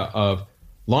idea of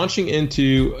launching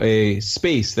into a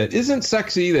space that isn't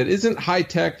sexy, that isn't high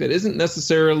tech, that isn't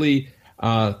necessarily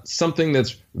something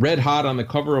that's red hot on the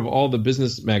cover of all the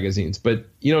business magazines. But,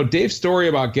 Dave's story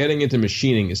about getting into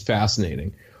machining is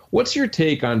fascinating. What's your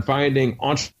take on finding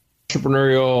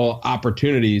entrepreneurial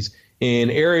opportunities in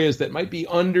areas that might be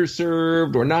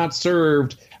underserved or not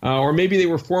served, or maybe they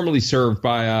were formerly served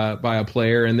by a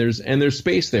player and there's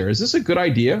space there? Is this a good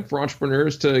idea for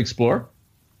entrepreneurs to explore?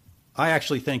 I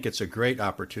actually think it's a great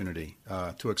opportunity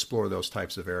to explore those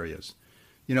types of areas.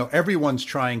 Everyone's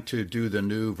trying to do the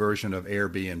new version of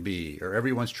Airbnb, or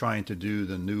everyone's trying to do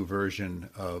the new version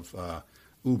of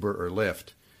Uber or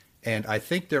Lyft. And I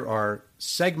think there are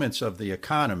segments of the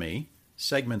economy,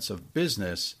 segments of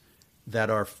business that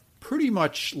are pretty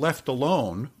much left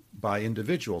alone by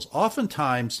individuals.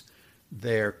 Oftentimes,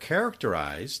 they're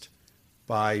characterized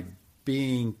by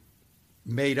being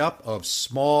made up of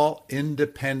small,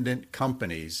 independent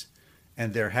companies,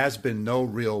 and there has been no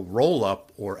real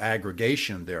roll-up or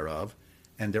aggregation thereof,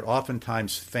 and they're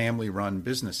oftentimes family-run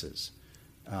businesses.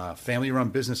 Family-run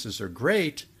businesses are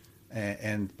great,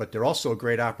 but they're also a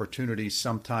great opportunity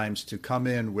sometimes to come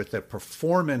in with a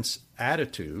performance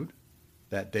attitude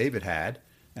that David had,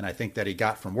 and I think that he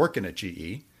got from working at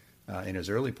GE in his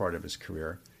early part of his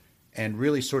career, and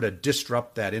really sort of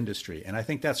disrupt that industry. And I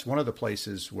think that's one of the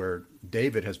places where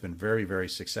David has been very, very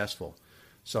successful.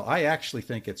 So I actually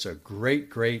think it's a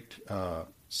great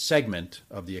segment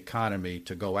of the economy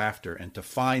to go after and to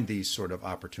find these sort of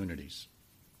opportunities.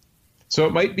 So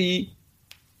it might be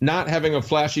not having a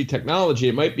flashy technology.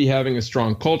 It might be having a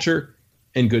strong culture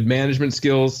and good management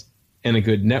skills and a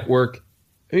good network.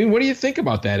 I mean, what do you think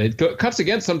about that? It cuts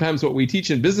against sometimes what we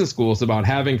teach in business schools about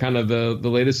having kind of the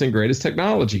latest and greatest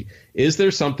technology. Is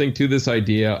there something to this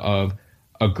idea of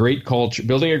a great culture,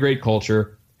 building a great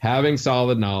culture, having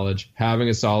solid knowledge, having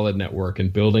a solid network,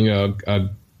 and building a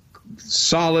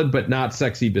solid but not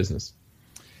sexy business?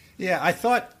 Yeah, I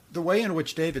thought the way in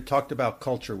which David talked about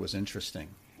culture was interesting.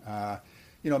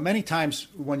 Many times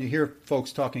when you hear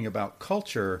folks talking about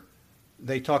culture,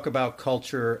 they talk about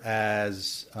culture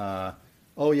as,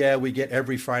 oh yeah, we get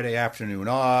every Friday afternoon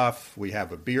off, we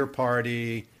have a beer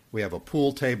party, we have a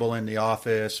pool table in the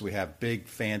office, we have big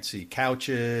fancy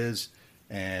couches,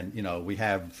 and we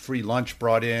have free lunch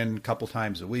brought in a couple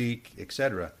times a week,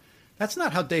 etc. That's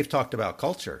not how Dave talked about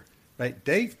culture, right?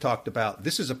 Dave talked about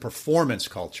this is a performance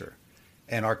culture,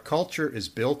 and our culture is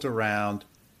built around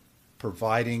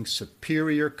providing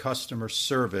superior customer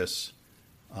service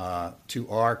to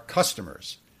our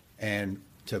customers and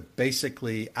to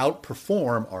basically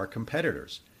outperform our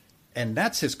competitors. And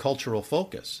that's his cultural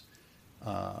focus.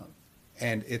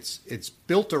 And it's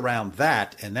built around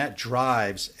that, and that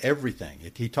drives everything.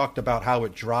 He talked about how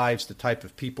it drives the type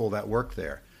of people that work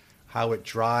there, how it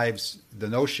drives the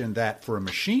notion that for a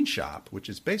machine shop, which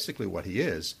is basically what he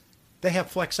is, they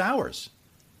have flex hours,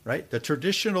 right? The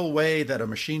traditional way that a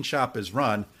machine shop is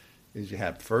run is you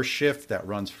have first shift that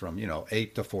runs from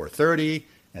 8 to 4:30,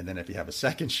 and then if you have a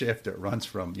second shift, it runs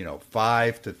from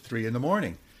 5 to 3 in the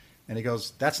morning. And he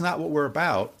goes, that's not what we're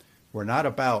about. We're not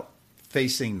about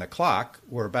facing the clock.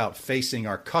 We're about facing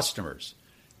our customers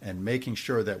and making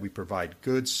sure that we provide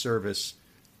good service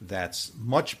that's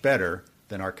much better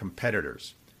than our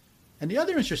competitors. And the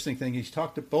other interesting thing, he's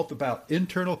talked both about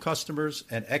internal customers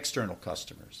and external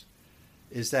customers,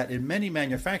 is that in many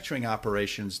manufacturing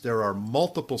operations, there are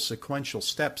multiple sequential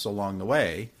steps along the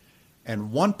way,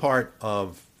 and one part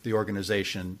of the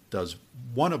organization does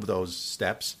one of those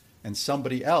steps, and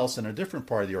somebody else in a different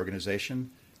part of the organization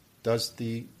does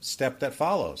the step that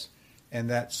follows. And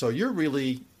that, so you're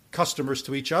really customers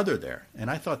to each other there. And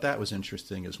I thought that was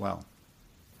interesting as well.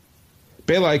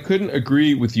 Bela, I couldn't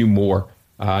agree with you more.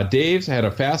 Dave's had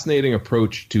a fascinating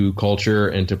approach to culture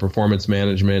and to performance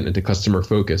management and to customer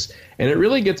focus. And it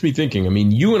really gets me thinking. I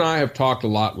mean, you and I have talked a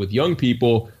lot with young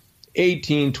people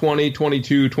 18, 20,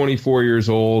 22, 24 years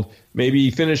old, maybe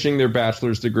finishing their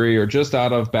bachelor's degree or just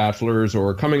out of bachelor's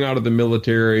or coming out of the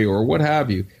military or what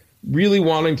have you, really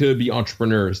wanting to be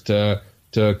entrepreneurs, to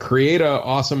create an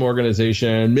awesome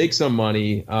organization, make some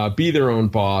money, be their own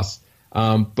boss.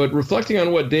 But reflecting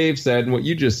on what Dave said and what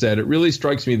you just said, it really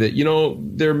strikes me that,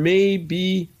 there may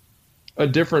be a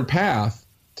different path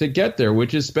to get there,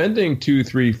 which is spending 2,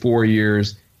 3, 4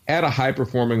 years at a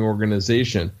high-performing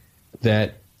organization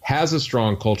that has a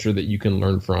strong culture that you can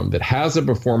learn from, that has a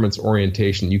performance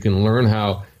orientation. You can learn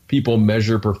how people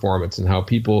measure performance and how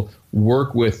people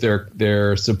work with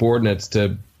their subordinates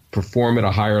to perform at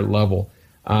a higher level.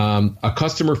 A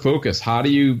customer focus. How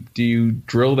do you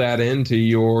drill that into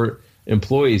your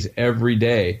employees every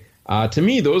day? To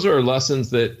me, those are lessons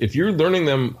that if you're learning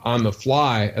them on the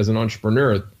fly as an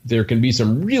entrepreneur, there can be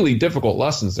some really difficult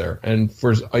lessons there. And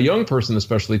for a young person,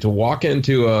 especially, to walk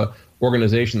into a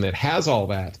organization that has all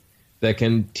that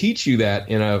can teach you that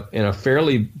in a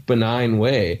fairly benign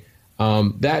way,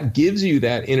 that gives you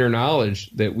that inner knowledge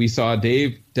that we saw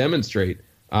Dave demonstrate,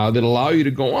 that allow you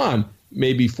to go on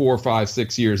maybe 4, 5,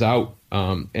 6 years out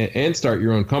and start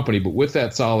your own company, but with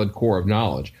that solid core of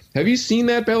knowledge. Have you seen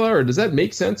that, Bella, or does that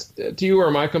make sense to you, or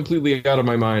am I completely out of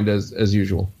my mind as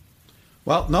usual?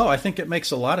 Well, no, I think it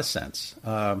makes a lot of sense.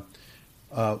 I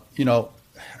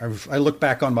look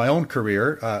back on my own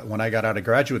career. When I got out of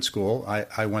graduate school,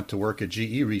 I went to work at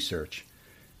GE Research.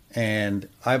 And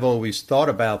I've always thought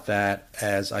about that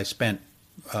as I spent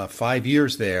 5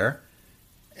 years there.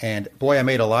 And boy, I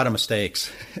made a lot of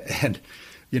mistakes. And,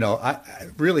 I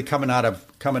really coming out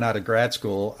of grad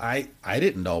school, I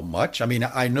didn't know much. I mean,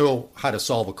 I know how to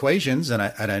solve equations and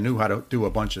I knew how to do a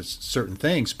bunch of certain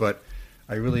things, but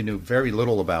I really knew very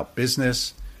little about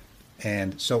business.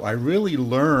 And so I really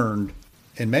learned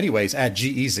in many ways at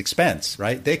GE's expense,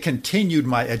 right? They continued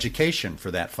my education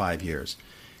for that 5 years.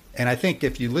 And I think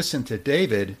if you listen to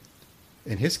David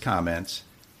in his comments,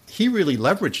 he really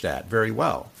leveraged that very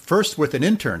well. First with an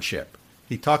internship.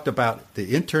 He talked about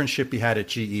the internship he had at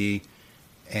GE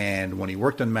and when he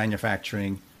worked in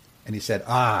manufacturing, and he said,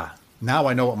 now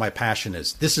I know what my passion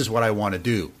is. This is what I want to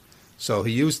do. So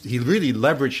he really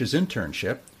leveraged his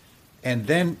internship, and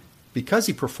then because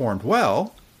he performed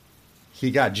well,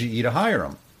 he got GE to hire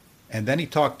him. And then he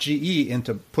talked GE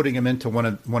into putting him into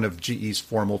one of GE's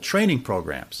formal training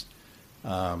programs.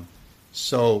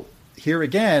 So here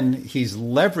again, he's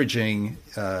leveraging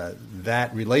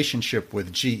that relationship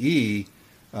with GE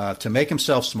to make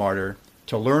himself smarter,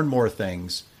 to learn more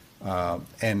things,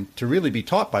 and to really be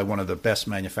taught by one of the best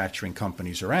manufacturing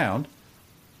companies around.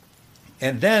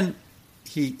 And then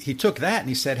he took that and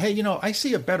he said, hey, I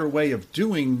see a better way of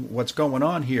doing what's going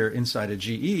on here inside of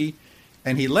GE.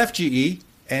 And he left GE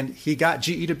and he got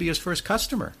GE to be his first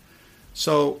customer.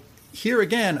 So here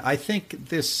again, I think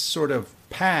this sort of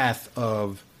path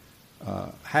of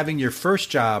having your first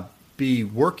job be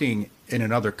working in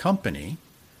another company,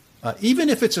 even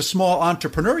if it's a small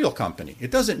entrepreneurial company, it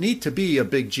doesn't need to be a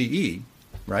big GE,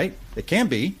 right? It can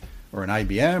be, or an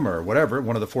IBM or whatever,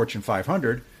 one of the Fortune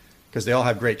 500, because they all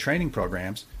have great training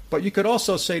programs. But you could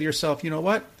also say to yourself, you know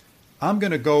what? I'm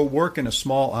going to go work in a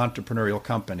small entrepreneurial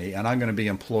company and I'm going to be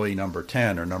employee number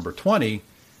 10 or number 20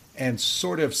 and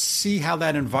sort of see how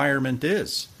that environment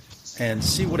is and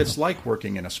see what it's like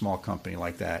working in a small company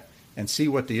like that and see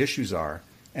what the issues are,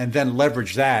 and then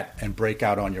leverage that and break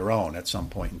out on your own at some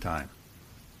point in time.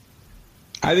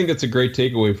 I think that's a great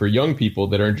takeaway for young people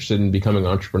that are interested in becoming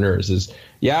entrepreneurs is,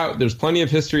 there's plenty of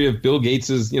history of Bill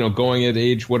Gates's, going at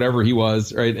age whatever he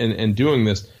was, right, and doing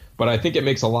this. But I think it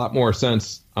makes a lot more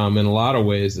sense in a lot of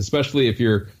ways, especially if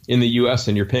you're in the U.S.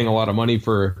 and you're paying a lot of money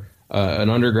for an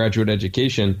undergraduate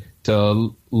education,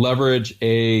 to leverage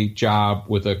a job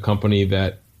with a company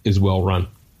that is well run,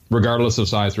 regardless of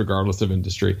size, regardless of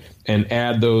industry, and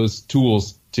add those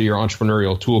tools to your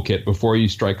entrepreneurial toolkit before you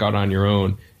strike out on your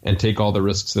own and take all the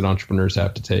risks that entrepreneurs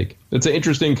have to take. It's an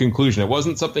interesting conclusion. It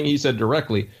wasn't something he said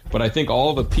directly, but I think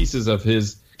all the pieces of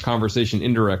his conversation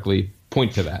indirectly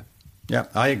point to that. Yeah,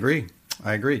 I agree.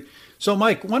 So,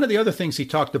 Mike, one of the other things he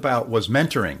talked about was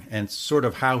mentoring and sort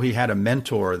of how he had a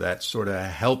mentor that sort of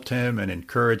helped him and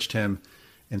encouraged him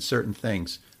in certain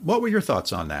things. What were your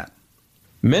thoughts on that?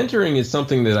 Mentoring is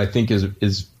something that I think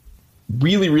is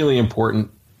really, really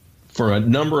important for a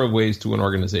number of ways to an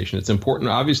organization. It's important,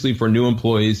 obviously, for new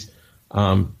employees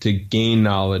to gain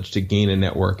knowledge, to gain a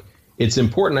network. It's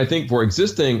important, I think, for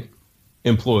existing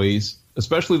employees,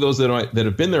 especially those that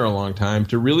have been there a long time,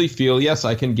 to really feel, yes,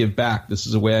 I can give back. This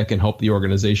is a way I can help the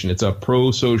organization. It's a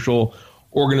pro-social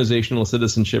organizational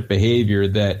citizenship behavior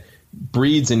that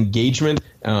breeds engagement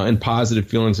and positive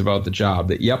feelings about the job,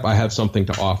 that, yep, I have something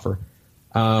to offer.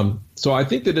 So I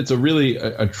think that it's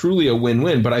truly a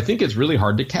win-win, but I think it's really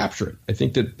hard to capture it. I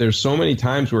think that there's so many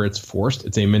times where it's forced.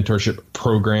 It's a mentorship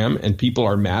program, and people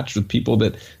are matched with people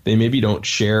that they maybe don't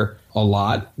share a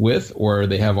lot with, or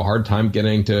they have a hard time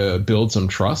getting to build some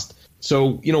trust.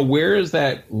 So, where is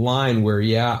that line where,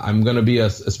 I'm going to be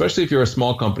especially if you're a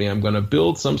small company, I'm going to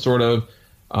build some sort of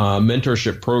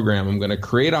mentorship program. I'm going to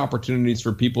create opportunities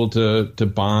for people to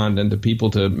bond and to people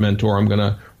to mentor. I'm going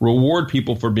to reward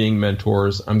people for being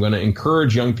mentors. I'm going to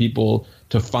encourage young people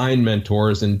to find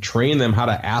mentors and train them how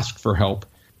to ask for help.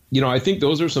 I think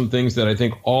those are some things that I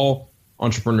think all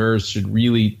entrepreneurs should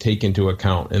really take into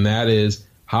account. And that is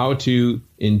how to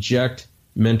inject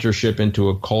mentorship into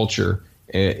a culture,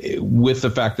 with the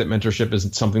fact that mentorship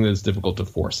isn't something that's difficult to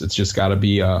force. It's just got to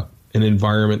be an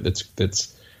environment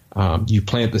that's you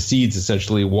plant the seeds,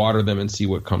 essentially, water them, and see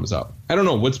what comes up. I don't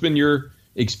know. What's been your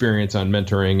experience on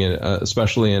mentoring,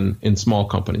 especially in small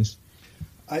companies?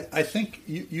 I think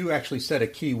you actually said a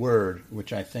key word,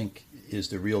 which I think is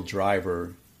the real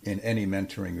driver in any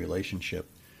mentoring relationship,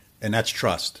 and that's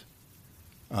trust.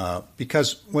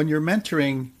 Because when you're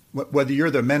mentoring, whether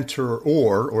you're the mentor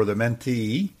or the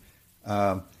mentee,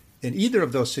 in either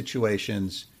of those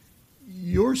situations,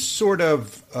 you're sort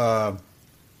of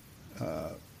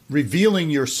revealing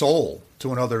your soul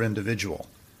to another individual,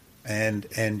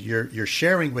 and you're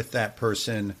sharing with that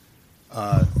person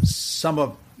some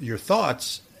of your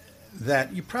thoughts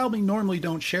that you probably normally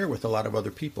don't share with a lot of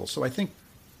other people. So I think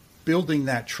building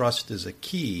that trust is a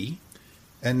key,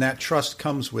 and that trust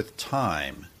comes with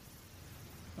time,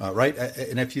 right?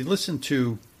 And if you listen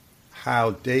to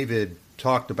how David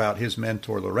talked about his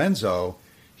mentor Lorenzo,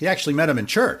 he actually met him in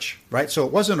church, right? So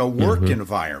it wasn't a work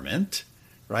environment,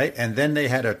 right? And then they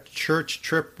had a church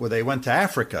trip where they went to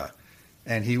Africa,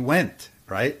 and he went,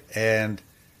 right? And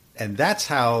that's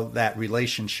how that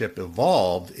relationship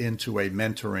evolved into a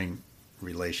mentoring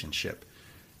relationship.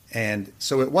 And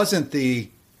so it wasn't the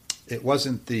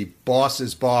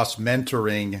boss's boss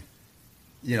mentoring,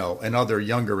 another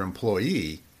younger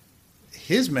employee.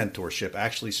 His mentorship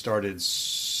actually started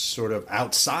sort of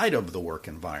outside of the work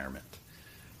environment.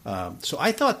 So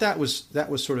I thought that was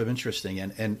sort of interesting,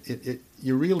 and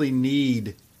you really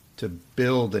need to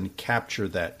build and capture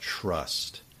that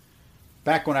trust.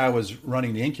 Back when I was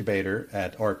running the incubator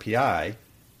at RPI,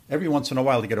 every once in a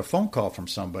while I get a phone call from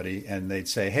somebody, and they'd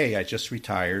say, "Hey, I just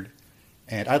retired,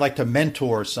 and I'd like to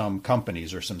mentor some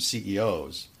companies or some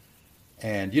CEOs,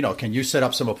 and can you set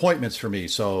up some appointments for me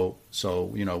so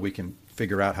we can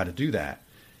figure out how to do that?"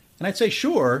 And I'd say,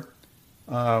 "Sure,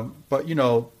 but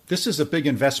this is a big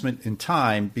investment in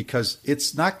time, because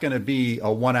it's not going to be a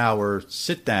 1-hour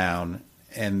sit down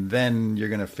and then you're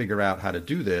going to figure out how to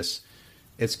do this.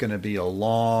 It's going to be a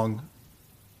long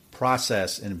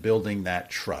process in building that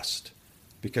trust,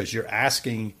 because you're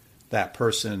asking that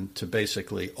person to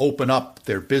basically open up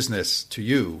their business to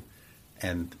you,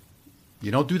 and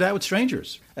you don't do that with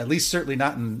strangers. At least certainly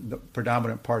not in the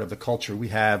predominant part of the culture we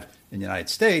have in the United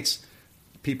States.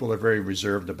 People are very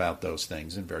reserved about those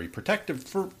things and very protective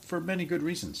for many good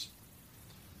reasons.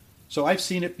 So I've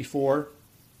seen it before,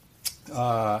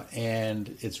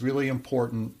 and it's really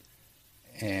important.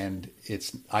 And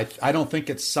I don't think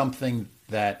it's something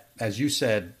that, as you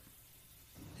said,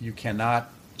 you cannot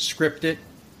script it.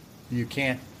 You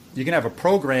can have a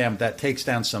program that takes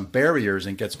down some barriers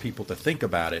and gets people to think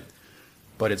about it,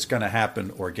 but it's going to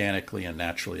happen organically and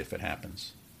naturally if it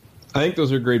happens. I think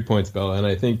those are great points, Bella, and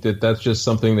I think that that's just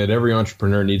something that every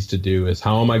entrepreneur needs to do, is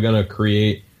how am I going to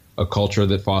create a culture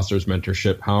that fosters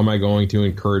mentorship? How am I going to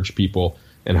encourage people,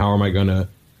 and how am I going to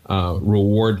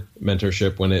reward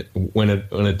mentorship when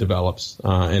it develops?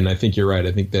 And I think you're right.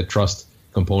 I think that trust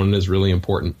component is really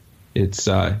important. It's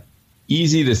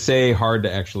easy to say, hard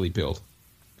to actually build.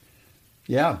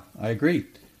 Yeah, I agree.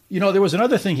 There was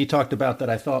another thing he talked about that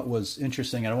I thought was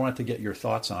interesting, and I wanted to get your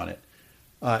thoughts on it.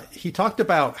 He talked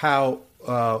about how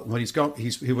when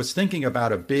he was thinking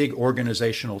about a big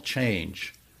organizational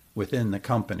change within the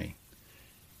company,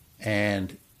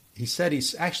 and he said he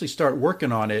actually started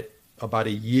working on it about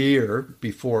a year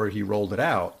before he rolled it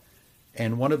out.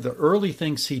 And one of the early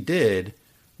things he did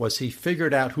was he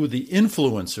figured out who the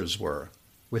influencers were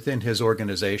within his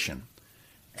organization,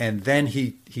 and then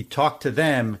he talked to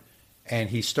them, and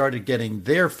he started getting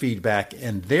their feedback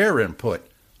and their input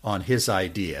on his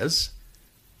ideas.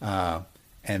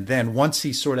 And then once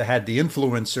he sort of had the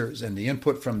influencers and the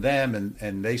input from them,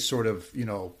 and they sort of,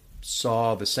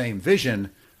 saw the same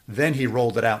vision, then he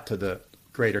rolled it out to the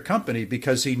greater company,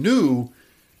 because he knew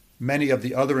many of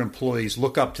the other employees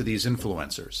look up to these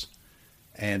influencers.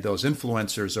 And those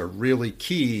influencers are really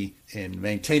key in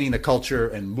maintaining the culture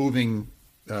and moving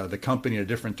the company in a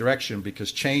different direction,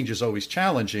 because change is always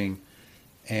challenging.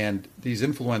 And these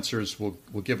influencers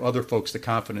will give other folks the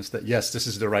confidence that, yes, this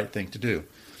is the right thing to do.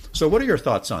 So what are your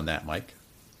thoughts on that, Mike?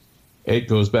 It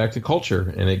goes back to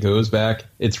culture, and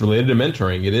it's related to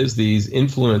mentoring. It is these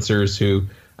influencers who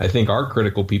I think are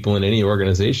critical people in any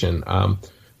organization.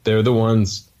 They're the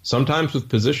ones sometimes with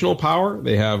positional power.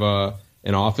 They have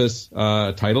an office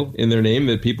title in their name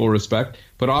that people respect,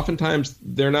 but oftentimes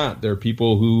they're not. They're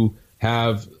people who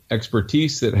have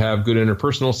expertise, that have good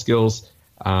interpersonal skills,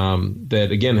 that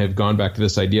again have gone back to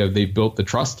this idea of they've built the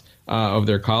trust of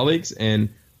their colleagues, and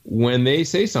when they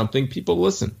say something, people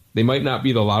listen. They might not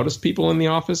be the loudest people in the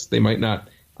office. They might not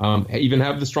even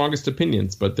have the strongest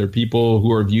opinions, but they're people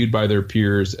who are viewed by their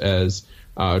peers as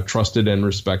trusted and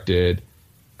respected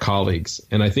colleagues.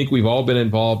 And I think we've all been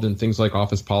involved in things like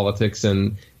office politics,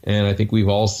 and I think we've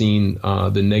all seen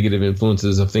the negative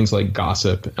influences of things like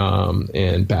gossip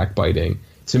and backbiting.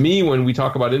 To me, when we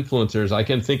talk about influencers, I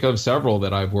can think of several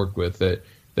that I've worked with that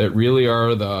really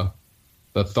are the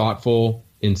thoughtful,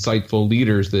 insightful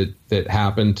leaders that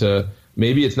happen to,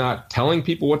 maybe it's not telling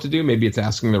people what to do, maybe it's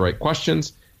asking the right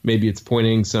questions, maybe it's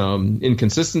pointing some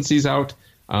inconsistencies out,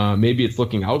 maybe it's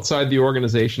looking outside the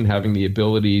organization, having the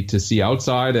ability to see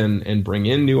outside and bring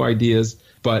in new ideas.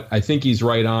 But I think he's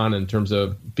right on in terms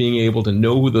of being able to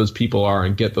know who those people are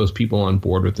and get those people on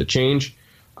board with the change.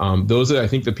 Those are, I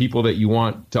think, the people that you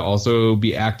want to also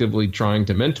be actively trying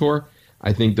to mentor.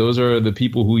 I think those are the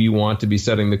people who you want to be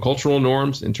setting the cultural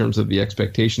norms in terms of the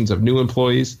expectations of new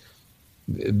employees.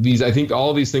 I think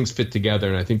all of these things fit together,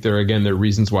 and I think they're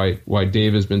reasons why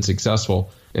Dave has been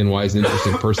successful and why he's an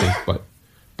interesting person.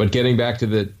 But getting back to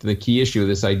the key issue,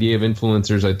 this idea of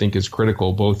influencers, I think, is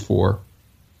critical both for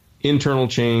internal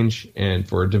change and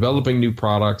for developing new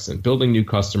products and building new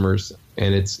customers.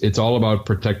 And it's all about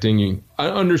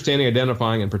understanding,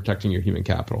 identifying, and protecting your human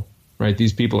capital, right?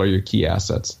 These people are your key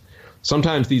assets.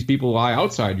 Sometimes these people lie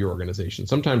outside your organization.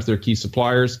 Sometimes they're key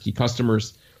suppliers, key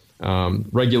customers,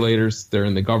 regulators. They're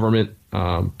in the government,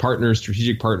 partners,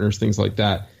 strategic partners, things like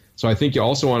that. So I think you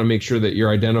also want to make sure that you're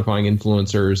identifying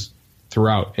influencers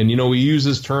throughout. And, we use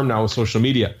this term now with social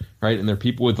media, right? And they're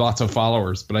people with lots of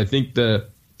followers. But I think the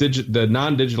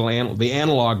non-digital, the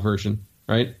analog version,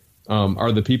 right,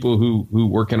 are the people who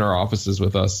work in our offices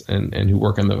with us and who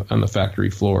work on the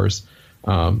factory floors,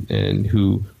 and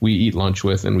who we eat lunch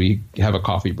with and we have a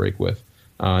coffee break with.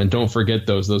 And don't forget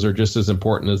those. Those are just as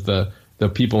important as the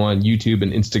people on YouTube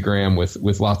and Instagram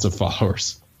with lots of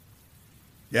followers.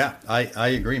 Yeah, I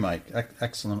agree, Mike.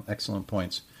 Excellent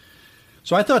points.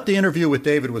 So I thought the interview with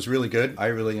David was really good. I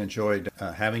really enjoyed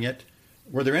having it.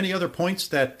 Were there any other points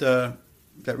that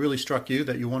really struck you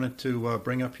that you wanted to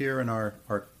bring up here in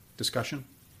our discussion?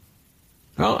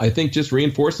 Well, I think just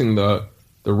reinforcing the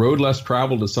road less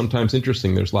traveled is sometimes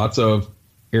interesting. There's lots of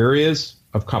areas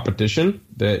of competition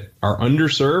that are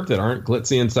underserved, that aren't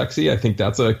glitzy and sexy. I think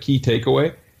that's a key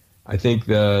takeaway. I think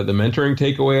the mentoring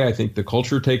takeaway, I think the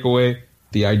culture takeaway,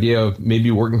 the idea of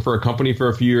maybe working for a company for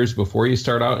a few years before you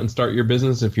start out and start your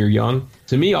business if you're young.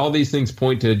 To me, all these things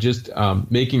point to just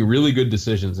making really good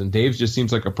decisions. And Dave just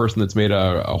seems like a person that's made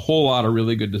a whole lot of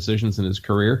really good decisions in his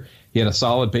career. He had a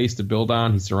solid base to build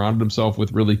on. He surrounded himself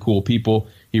with really cool people.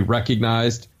 He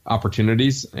recognized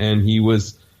opportunities, and he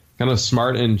was kind of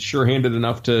smart and sure-handed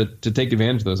enough to take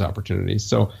advantage of those opportunities.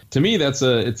 So to me, it's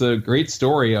a great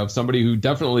story of somebody who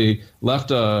definitely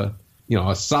left a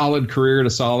solid career at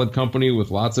a solid company with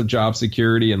lots of job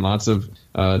security and lots of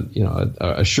a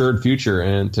assured future,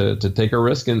 and to take a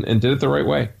risk and did it the right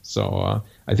way. So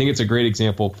I think it's a great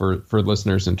example for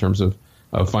listeners in terms of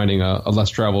finding a less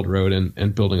traveled road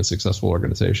and building a successful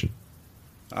organization.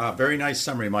 Very nice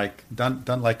summary, Mike.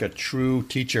 Done like a true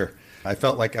teacher. I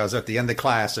felt like I was at the end of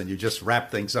class, and you just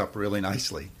wrapped things up really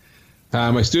nicely.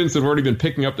 My students have already been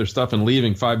picking up their stuff and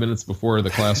leaving 5 minutes before the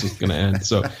class is going to end.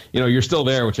 So, you're still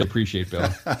there, which I appreciate, Bill.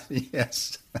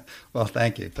 Yes. Well,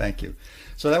 thank you.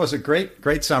 So that was a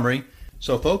great summary.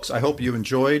 So, folks, I hope you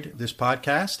enjoyed this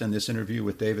podcast and this interview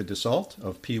with David Dussault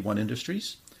of P1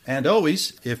 Industries. And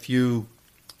always, if you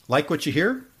like what you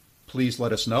hear, please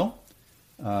let us know.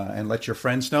 And let your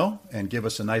friends know, and give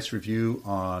us a nice review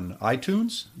on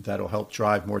iTunes. That'll help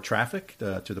drive more traffic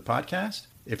to the podcast.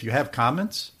 If you have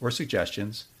comments or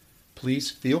suggestions,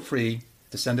 please feel free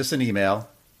to send us an email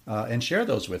and share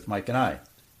those with Mike and I.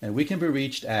 And we can be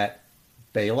reached at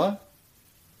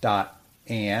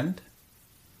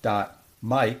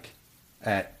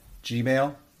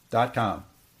bela.and.mike@gmail.com.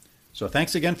 So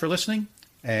thanks again for listening,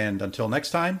 and until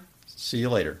next time, see you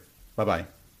later. Bye-bye.